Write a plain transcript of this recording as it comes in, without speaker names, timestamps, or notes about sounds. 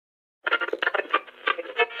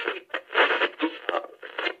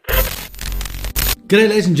G'day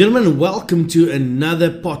ladies and gentlemen, welcome to another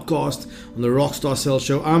podcast on the Rockstar Sales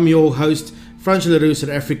Show. I'm your host, Francois Leroux,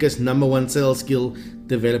 South Africa's #1 sales skill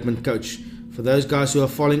development coach. For those guys who are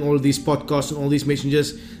following all of these podcasts and all these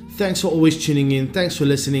messengers, thanks for always tuning in, thanks for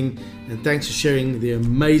listening, and thanks for sharing the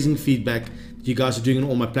amazing feedback that you guys are doing on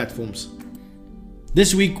all my platforms.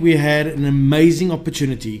 This week we had an amazing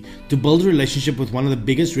opportunity to build a relationship with one of the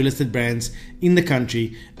biggest real estate brands in the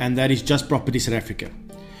country, and that is Just Property South Africa.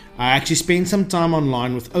 I actually spent some time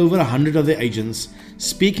online with over 100 of their agents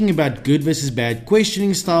speaking about good versus bad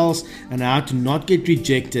questioning styles and how to not get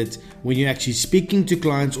rejected when you're actually speaking to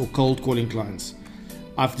clients or cold calling clients.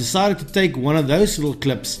 I've decided to take one of those little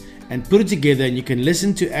clips and put it together, and you can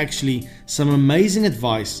listen to actually some amazing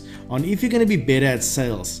advice on if you're going to be better at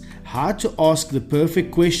sales. How to ask the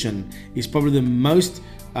perfect question is probably the most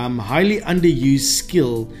highly underused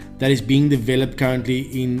skill that is being developed currently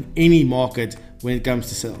in any market when it comes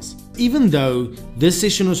to sales. Even though this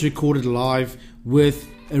session was recorded live with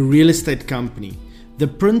a real estate company, the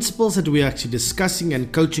principles that we're actually discussing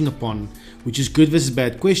and coaching upon, which is good versus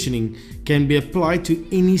bad questioning, can be applied to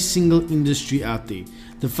any single industry out there.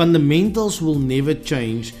 The fundamentals will never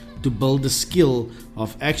change to build the skill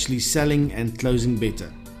of actually selling and closing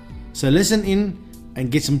better. So listen in and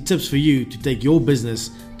get some tips for you to take your business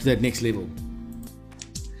to that next level.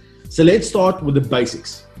 So let's start with the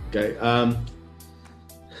basics. Okay.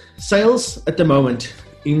 Sales at the moment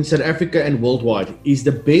in South Africa and worldwide is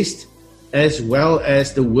the best as well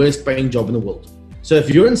as the worst paying job in the world. So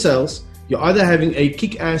if you're in sales, you're either having a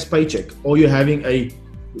kick-ass paycheck or you're having a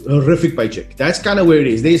horrific paycheck. That's kind of where it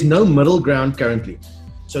is. There's no middle ground currently.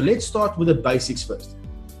 So let's start with the basics first.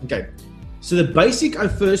 Okay. So the basic I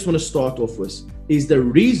first want to start off with is the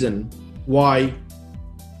reason why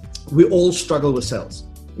we all struggle with sales.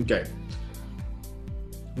 Okay.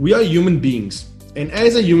 We are human beings. And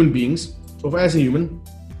as a human beings, or as a human,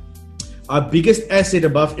 our biggest asset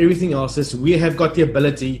above everything else is we have got the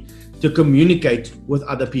ability to communicate with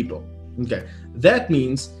other people. Okay. That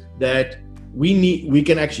means that we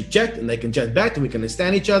can actually chat and they can chat back and we can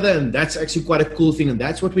understand each other, and that's actually quite a cool thing, and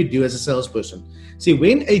that's what we do as a salesperson. See,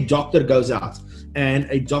 when a doctor goes out and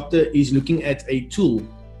a doctor is looking at a tool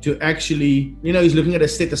to actually, he's looking at a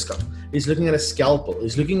stethoscope, he's looking at a scalpel,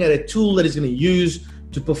 he's looking at a tool that he's going to use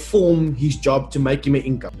to perform his job to make him an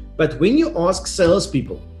income. But when you ask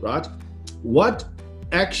salespeople, right, what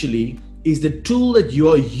actually is the tool that you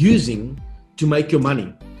are using to make your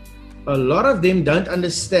money? A lot of them don't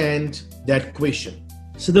understand that question.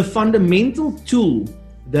 So the fundamental tool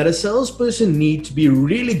that a salesperson needs to be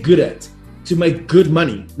really good at to make good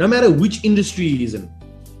money, no matter which industry he is in,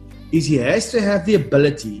 is he has to have the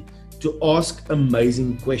ability to ask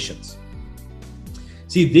amazing questions.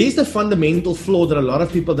 See, there's the fundamental flaw that a lot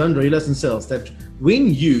of people don't realize in sales, that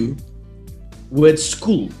when you were at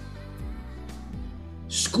school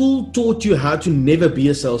taught you how to never be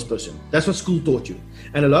a salesperson. That's what school taught you.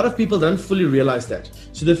 And a lot of people don't fully realize that.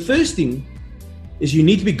 So the first thing is you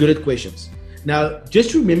need to be good at questions. Now,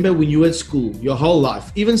 just remember when you were at school, your whole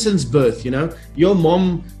life, even since birth, your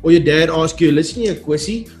mom or your dad asked you, listen here,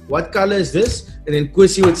 Kwesi, what color is this? And then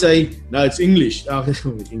Kwesi would say, no, it's English. Oh,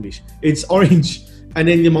 English. It's orange. And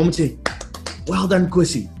then your mom would say, well done,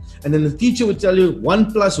 Kwesi. And then the teacher would tell you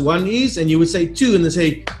 1 + 1 is, and you would say 2, and they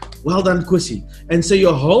say, well done, Kwesi. And so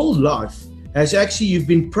your whole life you've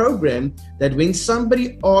been programmed that when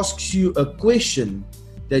somebody asks you a question,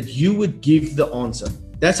 that you would give the answer.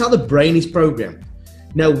 That's how the brain is programmed.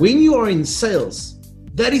 Now, when you are in sales,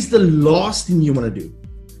 that is the last thing you want to do.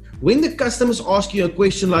 When the customers ask you a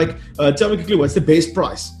question like, tell me quickly, what's the best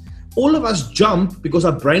price? All of us jump because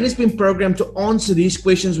our brain has been programmed to answer these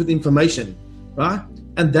questions with information, right?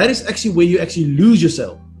 And that is actually where you actually lose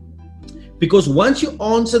yourself. Because once you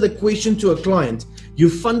answer the question to a client, you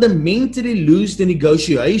fundamentally lose the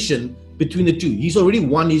negotiation between the two. He's already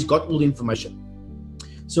won, he's got all the information.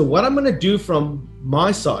 So what I'm going to do from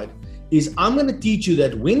my side is I'm going to teach you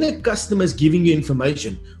that when a customer is giving you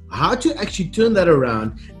information, how to actually turn that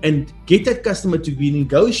around and get that customer to be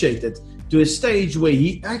negotiated to a stage where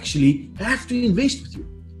he actually have to invest with you.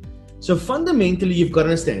 So fundamentally, you've got to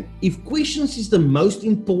understand, if questions is the most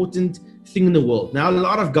important thing in the world. Now, a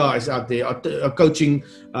lot of guys out there are coaching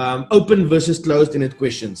open versus closed-ended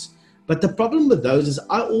questions. But the problem with those is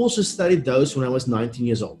I also studied those when I was 19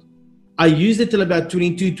 years old. I used it till about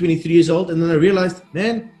 22, 23 years old. And then I realized,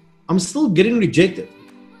 man, I'm still getting rejected.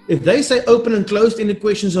 If they say open and closed-ended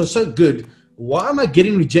questions are so good, why am I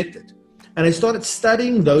getting rejected? And I started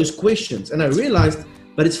studying those questions. And I realized,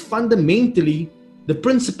 but it's fundamentally, the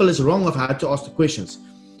principle is wrong of how to ask the questions.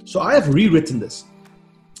 So I have rewritten this.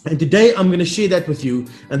 And today I'm going to share that with you.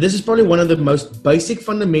 And this is probably one of the most basic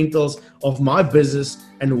fundamentals of my business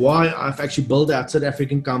and why I've actually built out South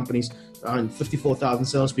African companies and 54,000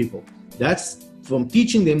 salespeople. That's from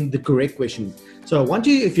teaching them the correct question. So I want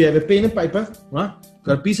you, if you have a pen and paper, right,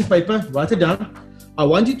 got a piece of paper, write it down. I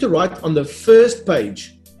want you to write on the first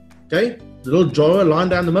page, okay, the little draw a line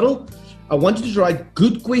down the middle. I want you to write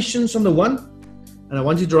good questions on the one, and I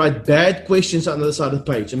want you to write bad questions on the other side of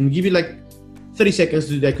the page. I'm going to give you like 30 seconds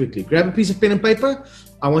to do that quickly. Grab a piece of pen and paper.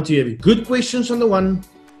 I want you to have good questions on the one,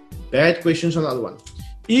 bad questions on the other one.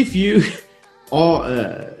 If you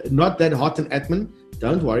are not that hot in admin,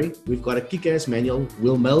 don't worry. We've got a kick-ass manual.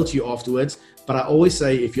 We'll mail to you afterwards. But I always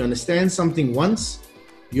say, if you understand something once,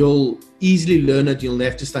 you'll easily learn it. You'll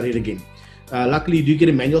have to study it again. Luckily, you do get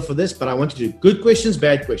a manual for this, but I want you to do good questions,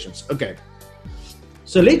 bad questions. Okay.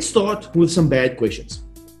 So let's start with some bad questions.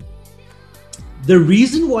 The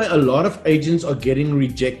reason why a lot of agents are getting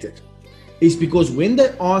rejected is because when they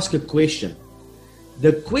ask a question,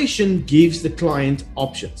 the question gives the client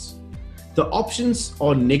options. The options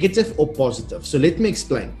are negative or positive. So let me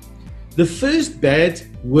explain. The first bad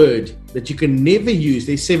word that you can never use,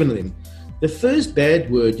 there's 7 of them. The first bad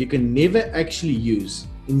word you can never actually use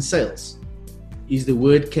in sales is the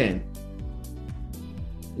word can.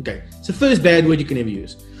 Okay, it's the first bad word you can never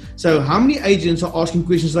use. So how many agents are asking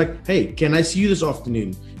questions like, hey, can I see you this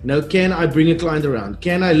afternoon? You know, can I bring a client around?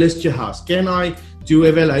 Can I list your house? Can I do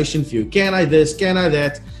evaluation for you? Can I this? Can I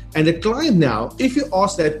that? And the client now, if you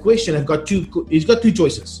ask that question, he's got two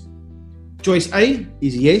choices. Choice A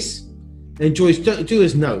is yes, and choice 2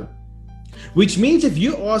 is no. Which means if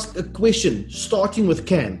you ask a question starting with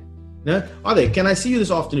can, can I see you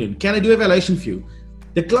this afternoon? Can I do evaluation for you?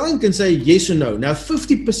 The client can say yes or no. Now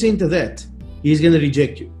 50% of that, he's going to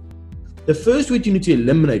reject you. The first word you need to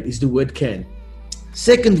eliminate is the word can.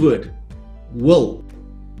 Second word, will.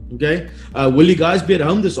 Okay, will you guys be at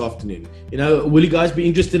home this afternoon? You know, will you guys be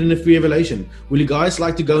interested in a free evaluation? Will you guys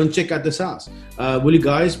like to go and check out this house? Will you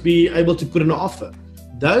guys be able to put in an offer?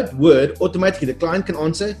 That word, automatically the client can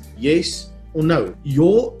answer yes or no.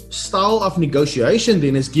 Your style of negotiation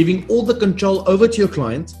then is giving all the control over to your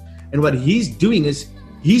client, and what he's doing is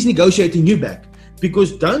he's negotiating you back.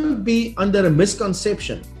 Because don't be under a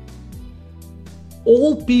misconception.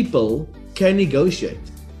 All people can negotiate.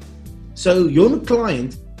 So your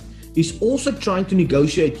client is also trying to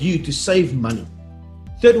negotiate you to save money.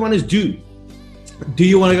 Third one is do. Do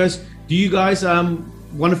you guys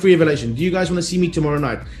want a free evaluation? Do you guys want to see me tomorrow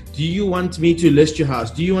night? Do you want me to list your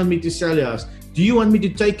house? Do you want me to sell your house? Do you want me to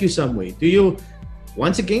take you somewhere?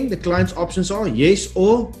 Once again, the client's options are yes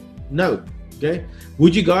or no. Okay.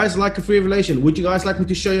 Would you guys like a free evaluation? Would you guys like me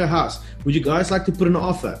to show your house? Would you guys like to put in an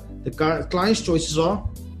offer? The client's choices are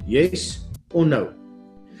yes or no.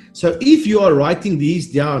 So if you are writing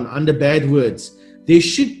these down under bad words, there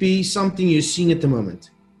should be something you're seeing at the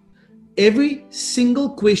moment. Every single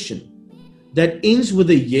question that ends with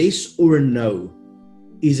a yes or a no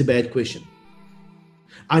is a bad question.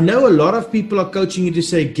 I know a lot of people are coaching you to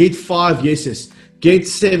say, get 5 yeses, get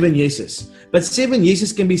 7 yeses. But 7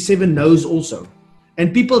 yeses can be 7 no's also.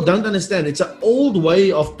 And people don't understand. It's an old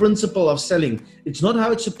way of principle of selling. It's not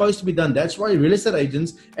how it's supposed to be done. That's why real estate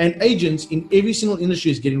agents and agents in every single industry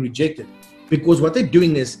is getting rejected. Because what they're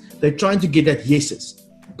doing is they're trying to get at yeses.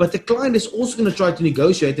 But the client is also going to try to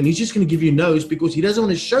negotiate, and he's just going to give you no's because he doesn't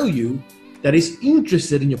want to show you that he's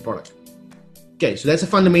interested in your product. Okay, so that's a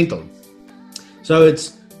fundamental. So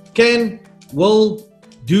it's can, will,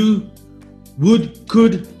 do, would,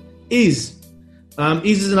 could, is.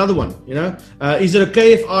 Is another one, you know. Is it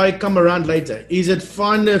okay if I come around later? Is it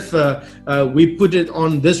fine if we put it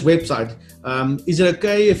on this website? Is it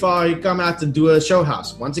okay if I come out and do a show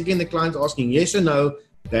house? Once again, the client's asking yes or no,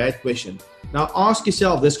 bad question. Now ask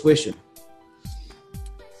yourself this question.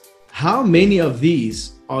 How many of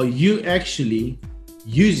these are you actually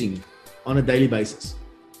using on a daily basis?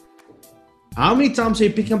 How many times are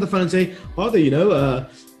you picking up the phone and say, oh, you know,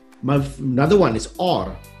 another one is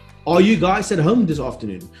R. Are you guys at home this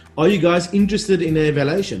afternoon? Are you guys interested in an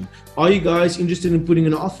evaluation? Are you guys interested in putting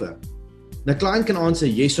an offer? The client can answer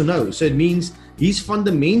yes or no. So it means he's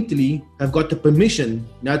fundamentally have got the permission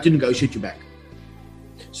now to negotiate you back.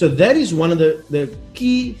 So that is one of the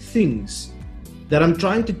key things that I'm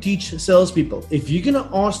trying to teach salespeople. If you're going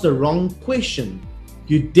to ask the wrong question,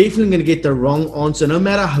 you're definitely going to get the wrong answer. No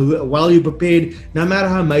matter how well you're prepared, no matter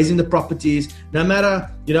how amazing the property is, no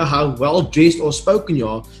matter how well dressed or spoken you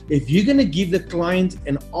are, if you're going to give the client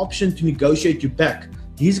an option to negotiate you back,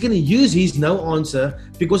 he's going to use his no answer,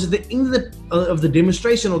 because at the end of the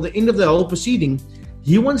demonstration or the end of the whole proceeding,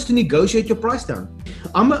 He wants to negotiate your price down.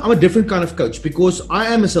 I'm a different kind of coach because I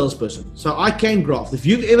am a salesperson. So I can graft. If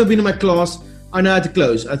you've ever been in my class, I know how to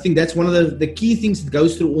close. I think that's one of the key things that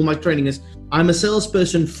goes through all my training is I'm a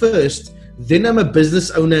salesperson first, then I'm a business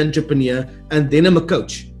owner, entrepreneur, and then I'm a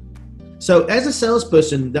coach. So as a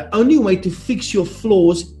salesperson, the only way to fix your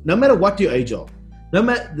flaws, no matter what your age are, no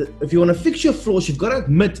matter if you want to fix your flaws, you've got to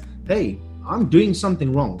admit, hey, I'm doing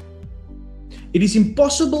something wrong. It is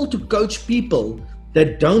impossible to coach people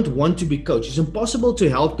that don't want to be coached. It's impossible to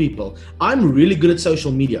help people. I'm really good at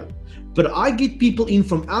social media, but I get people in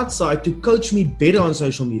from outside to coach me better on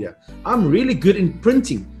social media. I'm really good in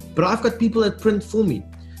printing, but I've got people that print for me.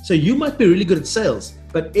 So you might be really good at sales,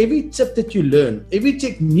 but every tip that you learn, every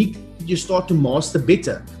technique that you start to master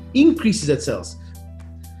better, increases that sales.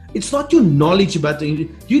 It's not your knowledge about you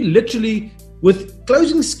literally, with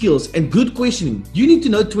closing skills and good questioning, you need to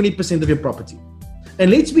know 20% of your property. And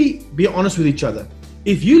let's be honest with each other.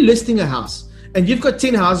 If you're listing a house and you've got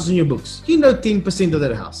 10 houses in your books, you know 10% of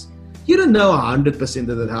that house. You don't know 100%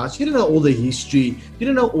 of that house. You don't know all the history. You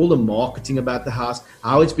don't know all the marketing about the house,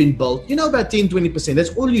 how it's been built. You know about 10, 20%.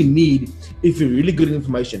 That's all you need if you're really good at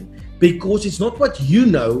information, because it's not what you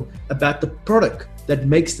know about the product that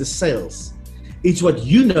makes the sales. It's what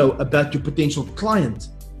you know about your potential client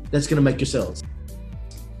that's going to make your sales.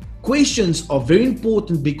 Questions are very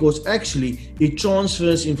important because actually it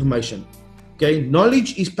transfers information. Okay,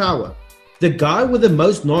 knowledge is power. The guy with the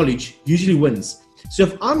most knowledge usually wins. So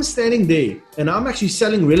if I'm standing there and I'm actually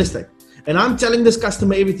selling real estate and I'm telling this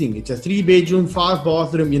customer everything, it's a 3-bedroom,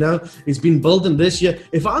 5-bathroom, it's been built in this year.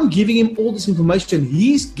 If I'm giving him all this information,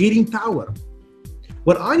 he's getting power.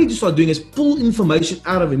 What I need to start doing is pull information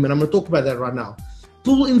out of him. And I'm going to talk about that right now.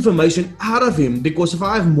 Pull information out of him, because if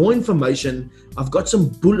I have more information, I've got some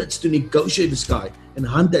bullets to negotiate this guy and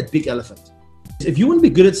hunt that big elephant. If you want to be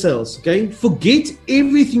good at sales, okay, forget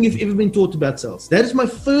everything you've ever been taught about sales. That is my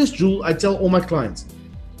first rule I tell all my clients.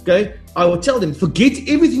 Okay, I will tell them, forget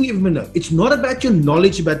everything you've ever known. It's not about your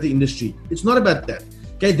knowledge about the industry. It's not about that.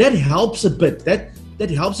 Okay, that helps a bit. That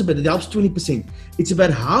helps a bit. It helps 20%. It's about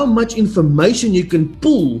how much information you can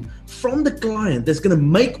pull from the client that's going to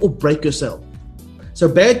make or break your sale. So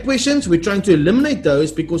bad questions, we're trying to eliminate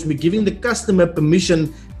those because we're giving the customer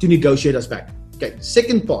permission to negotiate us back. Okay,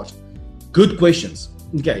 second part, good questions.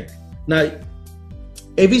 Okay, now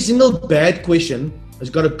every single bad question has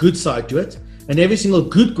got a good side to it, and every single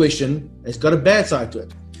good question has got a bad side to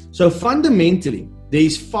it. So fundamentally,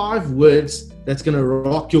 there's 5 words that's going to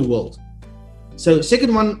rock your world. So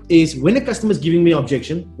second one is when a customer is giving me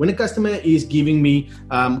objection, when a customer is giving me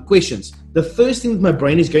questions, the first thing that my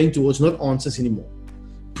brain is going towards not answers anymore.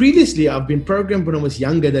 Previously, I've been programmed when I was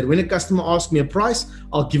younger that when a customer asks me a price,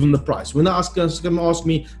 I'll give him the price. When a customer asks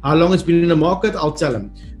me how long it's been in the market, I'll tell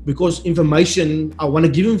him. Because information, I want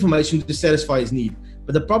to give him information to satisfy his need.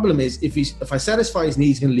 But the problem is, if I satisfy his need,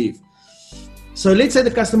 he's going to leave. So let's say the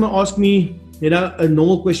customer asks me, a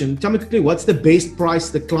normal question. Tell me quickly, what's the best price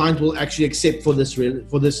the client will actually accept for this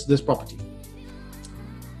property?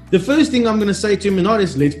 The first thing I'm going to say to him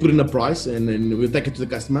is let's put in a price, and then we'll take it to the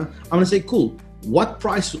customer. I'm going to say, cool. What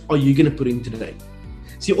price are you going to put in today?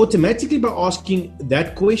 See, automatically by asking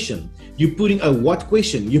that question, you're putting a what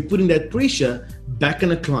question. You're putting that pressure back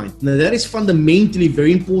on a client. Now, that is fundamentally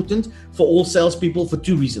very important for all salespeople for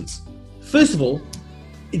 2 reasons. First of all,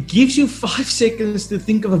 it gives you 5 seconds to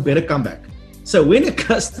think of a better comeback. So when a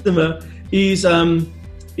customer is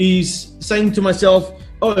saying to myself,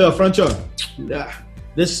 oh yeah, Franco,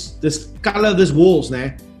 this color, this walls,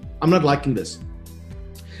 I'm not liking this.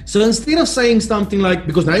 So instead of saying something like,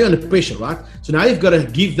 because now you're under pressure, right? So now you've got to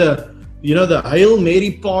give the Hail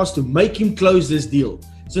Mary pass to make him close this deal.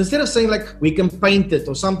 So instead of saying like, we can paint it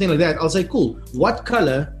or something like that, I'll say, cool, what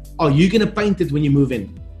color are you going to paint it when you move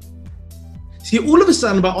in? See, all of a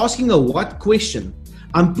sudden, by asking a what question,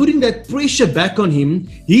 I'm putting that pressure back on him.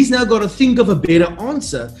 He's now got to think of a better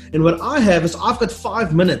answer. And what I have is I've got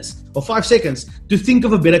 5 minutes or 5 seconds to think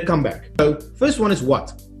of a better comeback. So first one is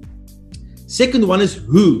what? Second one is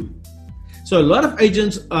who. So a lot of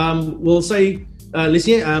agents will say,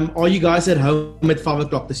 listen, are you guys at home at 5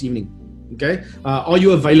 o'clock this evening? Okay. Are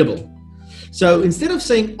you available? So instead of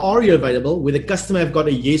saying, are you available, where the customer have got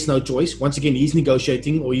a yes, no choice, once again, he's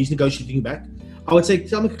negotiating back, I would say,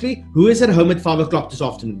 tell me quickly, who is at home at 5 o'clock this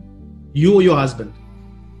afternoon? You or your husband?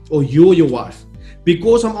 Or you or your wife?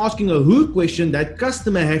 Because I'm asking a who question, that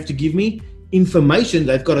customer have to give me information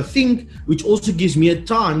they've got to think, which also gives me a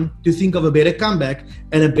time to think of a better comeback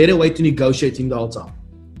and a better way to negotiating the whole time.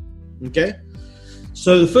 Okay?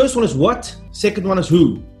 So the first one is what? Second one is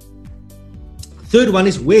who? Third one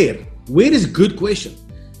is where. Where is a good question?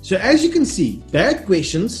 So as you can see, bad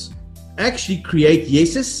questions actually create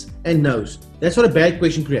yeses and nos. That's what a bad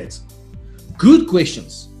question creates. Good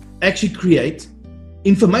questions actually create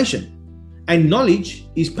information, and knowledge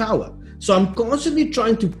is power. So I'm constantly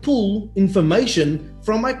trying to pull information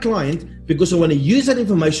from my client because I want to use that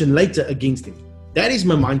information later against him. That is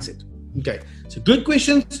my mindset. Okay, so good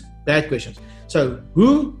questions, bad questions. So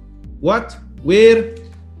who, what, where,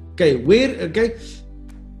 okay.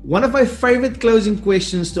 One of my favorite closing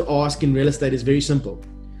questions to ask in real estate is very simple.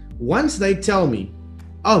 Once they tell me,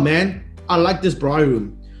 oh man, I like this braai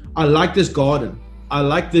room, I like this garden, I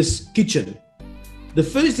like this kitchen, the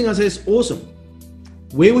first thing I say is, awesome.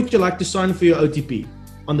 Where would you like to sign for your OTP?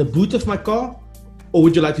 On the boot of my car, or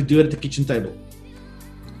would you like to do it at the kitchen table?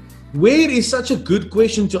 Where is such a good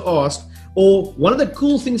question to ask. Or one of the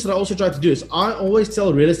cool things that I also try to do is I always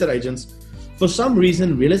tell real estate agents, for some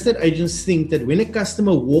reason, real estate agents think that when a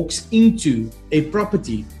customer walks into a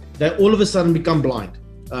property, they all of a sudden become blind.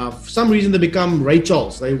 For some reason, they become Ray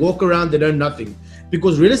Charles. They walk around, they know nothing.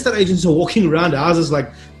 Because real estate agents are walking around houses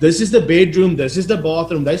like, this is the bedroom, this is the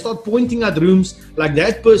bathroom. They start pointing at rooms like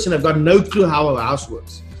that person have got no clue how a house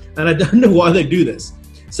works. And I don't know why they do this.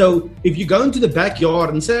 So if you go into the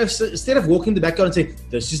backyard, instead of walking the backyard and say,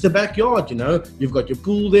 this is the backyard, you've got your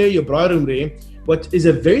pool there, your braai room there. What is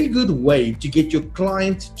a very good way to get your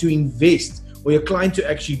client to invest or your client to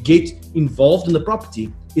actually get involved in the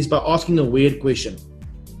property is by asking a weird question.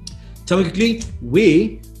 Typically,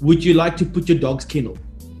 where would you like to put your dog's kennel?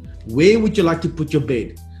 Where would you like to put your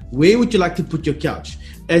bed? Where would you like to put your couch?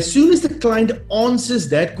 As soon as the client answers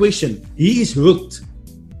that question, he is hooked.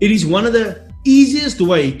 It is one of the easiest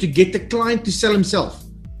way to get the client to sell himself.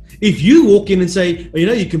 If you walk in and say,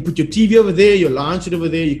 you can put your TV over there, your lounge over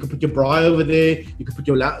there, you can put your braai over there, you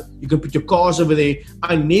can put your cars over there.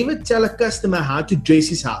 I never tell a customer how to dress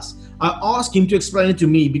his house. I ask him to explain it to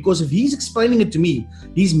me, because if he's explaining it to me,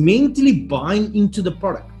 he's mentally buying into the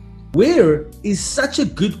product. Where is such a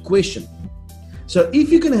good question. So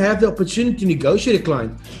if you can have the opportunity to negotiate a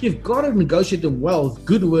client, you've got to negotiate them well with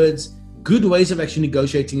good words, good ways of actually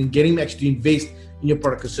negotiating and getting them actually to invest in your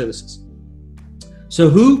product or services. So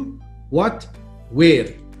who, what,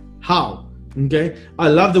 where, how. Okay, I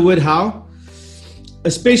love the word how,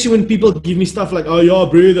 especially when people give me stuff like, oh yeah,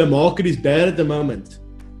 bro, the market is bad at the moment.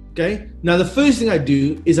 Okay, now the first thing I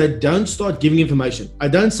do is I don't start giving information. I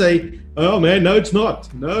don't say, oh man, no, it's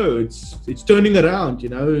not. No, it's turning around.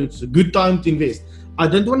 It's a good time to invest. I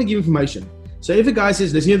don't want to give information. So if a guy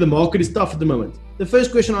says, listen, the market is tough at the moment, the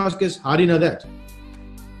first question I ask is, how do you know that?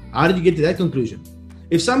 How did you get to that conclusion?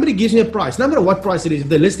 If somebody gives me a price, no matter what price it is, if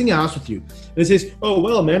they're listing a house with you, and it says, oh,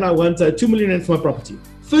 well, man, I want 2 million for my property.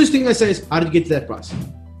 First thing I say is, how did you get to that price?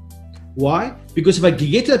 Why? Because if I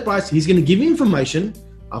get to that price, he's going to give me information.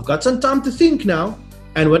 I've got some time to think now.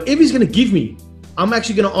 And whatever he's going to give me, I'm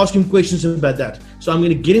actually going to ask him questions about that. So I'm going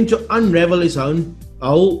to get him to unravel his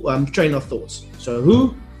whole train of thoughts. So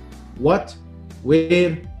who, what,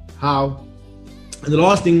 where, how. And the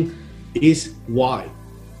last thing is why.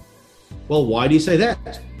 Well, why do you say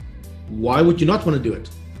that? Why would you not want to do it?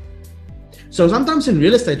 So sometimes in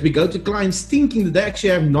real estate, we go to clients thinking that they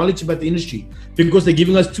actually have knowledge about the industry because they're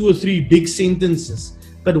giving us 2 or 3 big sentences.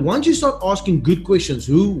 But once you start asking good questions,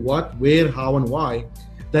 who, what, where, how, and why,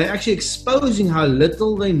 they're actually exposing how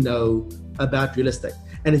little they know about real estate.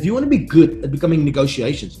 And if you want to be good at becoming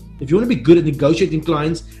negotiations, if you want to be good at negotiating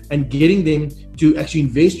clients and getting them to actually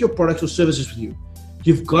invest your products or services with you,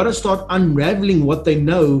 you've got to start unraveling what they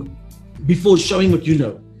know before showing what you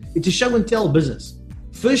know. It's a show and tell business.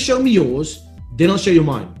 First show me yours, then I'll show you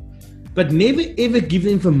mine. But never ever give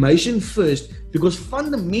the information first, because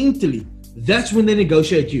fundamentally, that's when they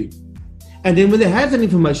negotiate you. And then when they have that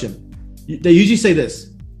information, they usually say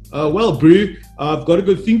this, well, bro, I've got to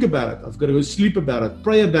go think about it. I've got to go sleep about it,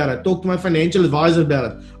 pray about it, talk to my financial advisor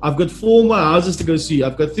about it. I've got 4 more houses to go see.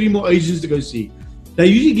 I've got 3 more agents to go see. They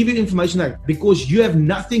usually give you information like that because you have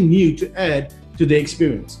nothing new to add to their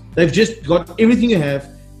experience. They've just got everything you have,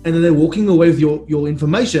 and then they're walking away with your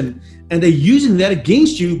information, and they're using that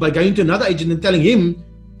against you by going to another agent and telling him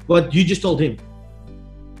what you just told him.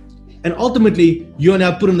 And ultimately, you are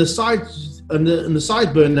now put on the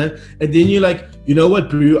side burner, and then you're like, you know what,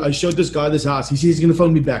 bro? I showed this guy this house. He says he's going to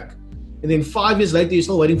phone me back. And then 5 years later, you're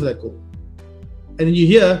still waiting for that call. And then you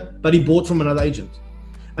hear, but he bought from another agent.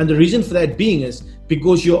 And the reason for that being is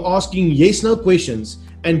because you're asking yes/no questions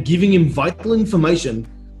and giving him vital information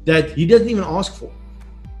that he doesn't even ask for.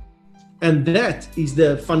 And that is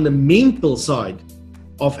the fundamental side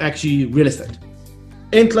of actually real estate.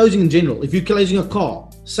 And closing in general. If you're closing a car,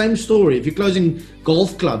 same story. If you're closing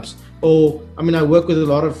golf clubs, or I work with a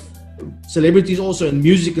lot of celebrities also in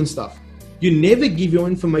music and stuff. You never give your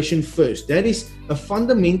information first. That is a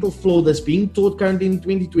fundamental flaw that's being taught currently in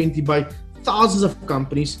 2020 by thousands of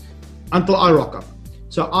companies until I rock up.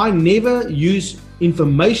 So I never use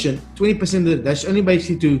information, 20% of it, that's only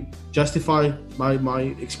basically to justify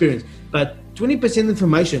my experience. But 20%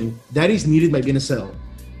 information, that is needed maybe in a sale.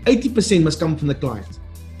 80% must come from the client.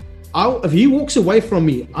 If he walks away from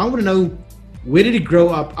me, I want to know where did he grow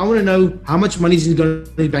up? I want to know how much money is going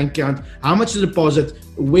to his bank account, how much is the deposit,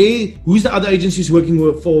 who's the other agency he's working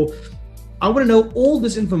for. I want to know all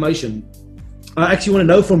this information. I actually want to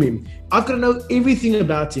know from him. I've got to know everything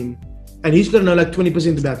about him, and he's got to know like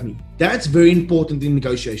 20% about me. That's very important in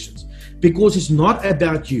negotiations because it's not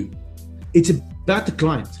about you. It's about the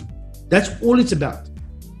client. That's all it's about.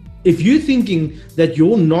 If you're thinking that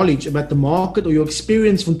your knowledge about the market or your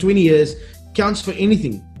experience from 20 years counts for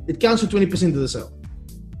anything, it counts for 20% of the sale.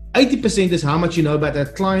 80% is how much you know about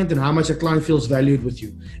that client and how much that client feels valued with you.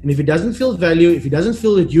 And if he doesn't feel value, if he doesn't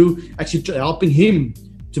feel that you actually helping him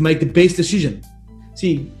to make the best decision.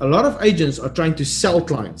 See, a lot of agents are trying to sell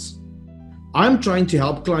clients. I'm trying to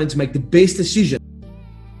help clients make the best decision.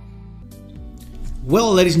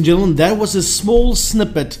 Well, ladies and gentlemen, that was a small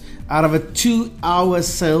snippet out of a 2-hour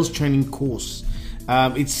sales training course.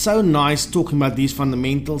 It's so nice talking about these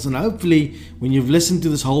fundamentals, and hopefully when you've listened to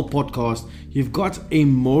this whole podcast, you've got a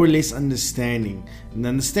more or less understanding. And the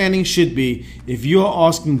understanding should be, if you're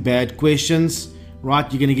asking bad questions, right,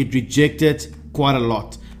 you're going to get rejected quite a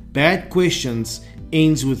lot. Bad questions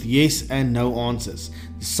ends with yes and no answers.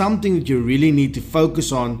 Something that you really need to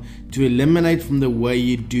focus on to eliminate from the way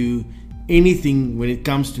you do anything when it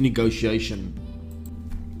comes to negotiation.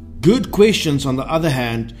 Good questions, on the other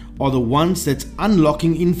hand, are the ones that's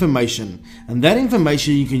unlocking information, and that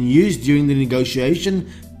information you can use during the negotiation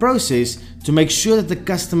process to make sure that the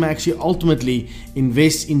customer actually ultimately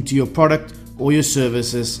invests into your product or your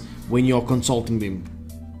services when you're consulting them.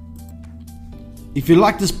 If you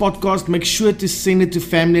like this podcast, make sure to send it to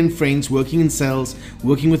family and friends working in sales,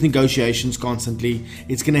 working with negotiations constantly.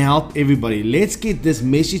 It's going to help everybody. Let's get this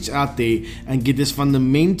message out there and get this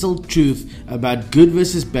fundamental truth about good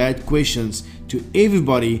versus bad questions to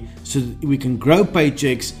everybody so that we can grow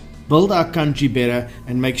paychecks, build our country better,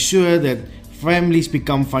 and make sure that families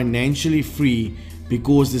become financially free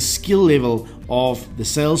because the skill level of the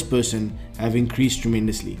salesperson have increased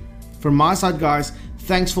tremendously. From my side, guys,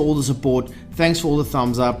 thanks for all the support. Thanks for all the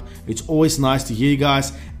thumbs up. It's always nice to hear you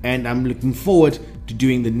guys, and I'm looking forward to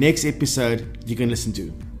doing the next episode you can listen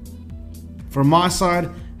to. From my side,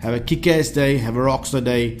 have a kick-ass day, have a rockstar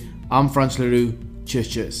day. I'm Frans Leroux.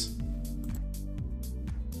 Cheers.